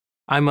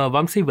I'm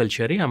Vamsidhar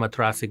Velcheti. I'm a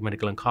thoracic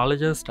medical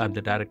oncologist. I'm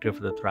the director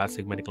for the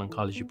Thoracic Medical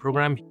Oncology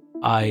Program.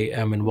 I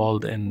am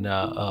involved in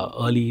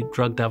early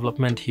drug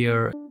development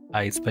here.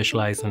 I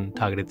specialize in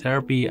targeted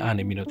therapy and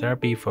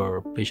immunotherapy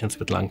for patients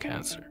with lung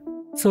cancer.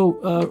 So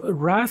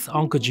RAS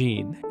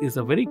oncogene is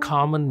a very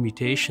common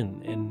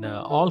mutation in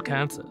all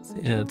cancers.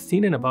 It's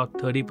seen in about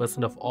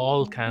 30% of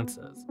all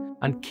cancers.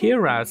 And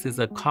KRAS is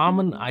a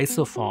common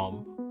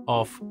isoform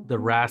of the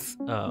RAS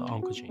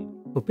oncogene.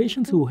 For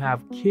patients who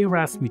have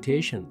KRAS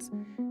mutations,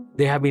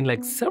 there have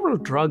been several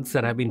drugs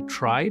that have been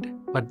tried,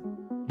 but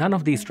none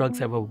of these drugs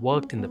ever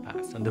worked in the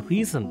past. And the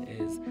reason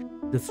is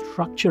the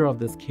structure of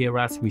this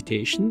KRAS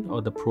mutation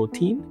or the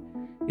protein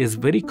is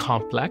very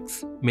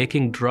complex,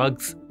 making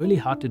drugs really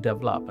hard to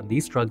develop. And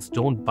these drugs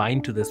don't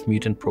bind to this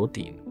mutant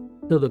protein.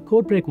 So the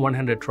CodeBreak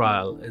 100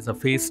 trial is a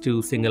phase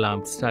 2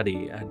 single-arm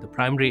study, and the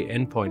primary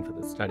endpoint for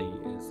the study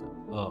is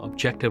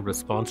objective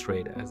response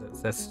rate as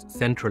assessed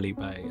centrally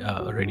by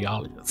a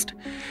radiologist.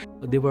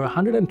 There were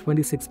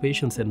 126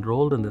 patients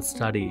enrolled in the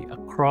study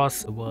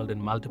across the world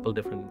in multiple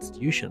different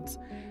institutions.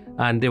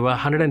 And there were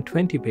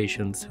 120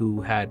 patients who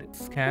had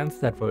scans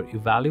that were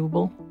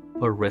evaluable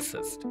for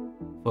RECIST,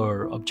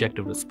 for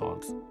objective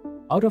response.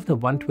 Out of the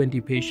 120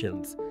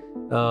 patients,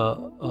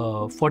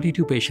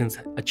 42 patients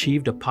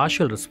achieved a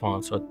partial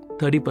response or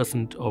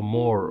 30% or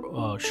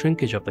more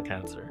shrinkage of the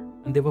cancer.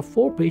 And there were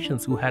 4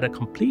 patients who had a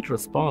complete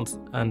response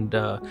and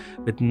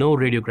with no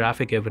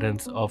radiographic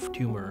evidence of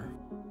tumor,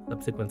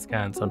 subsequent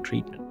scans on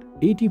treatment.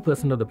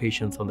 80% of the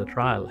patients on the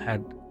trial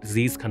had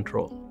disease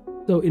control.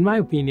 So in my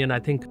opinion, I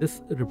think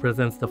this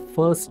represents the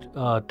first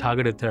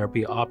targeted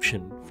therapy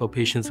option for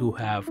patients who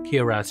have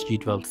KRAS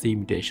G12C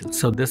mutations.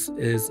 So this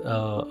is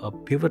a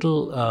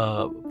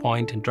pivotal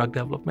point in drug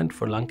development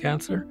for lung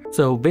cancer.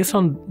 So based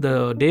on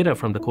the data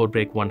from the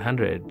CodeBreak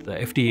 100, the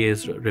FDA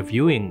is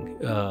reviewing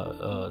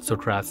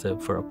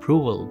sotorasib for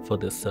approval for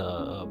this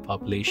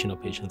population of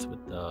patients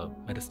with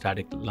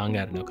metastatic lung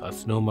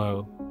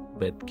adenocarcinoma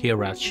with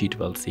KRAS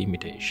G12C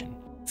mutation.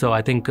 So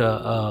I think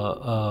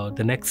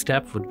the next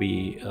step would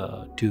be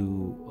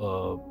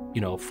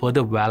to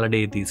further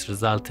validate these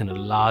results in a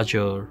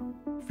larger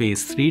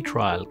phase 3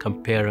 trial,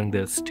 comparing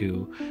this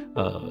to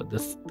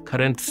this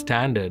current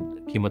standard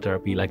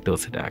chemotherapy like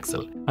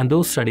docetaxel. And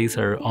those studies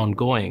are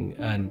ongoing,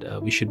 and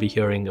we should be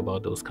hearing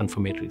about those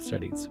confirmatory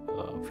studies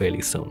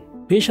fairly soon.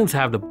 Patients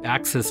have the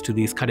access to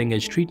these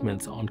cutting-edge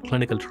treatments on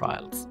clinical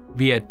trials.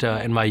 We at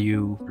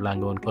NYU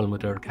Langone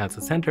Perlmutter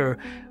Cancer Center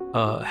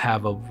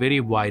have a very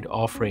wide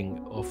offering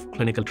of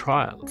clinical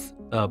trials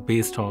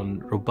based on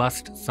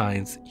robust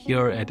science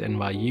here at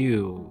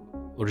NYU,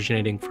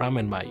 originating from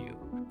NYU.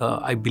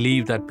 I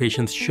believe that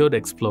patients should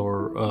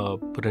explore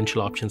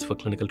potential options for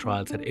clinical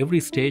trials at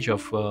every stage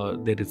of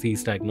their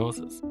disease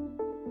diagnosis.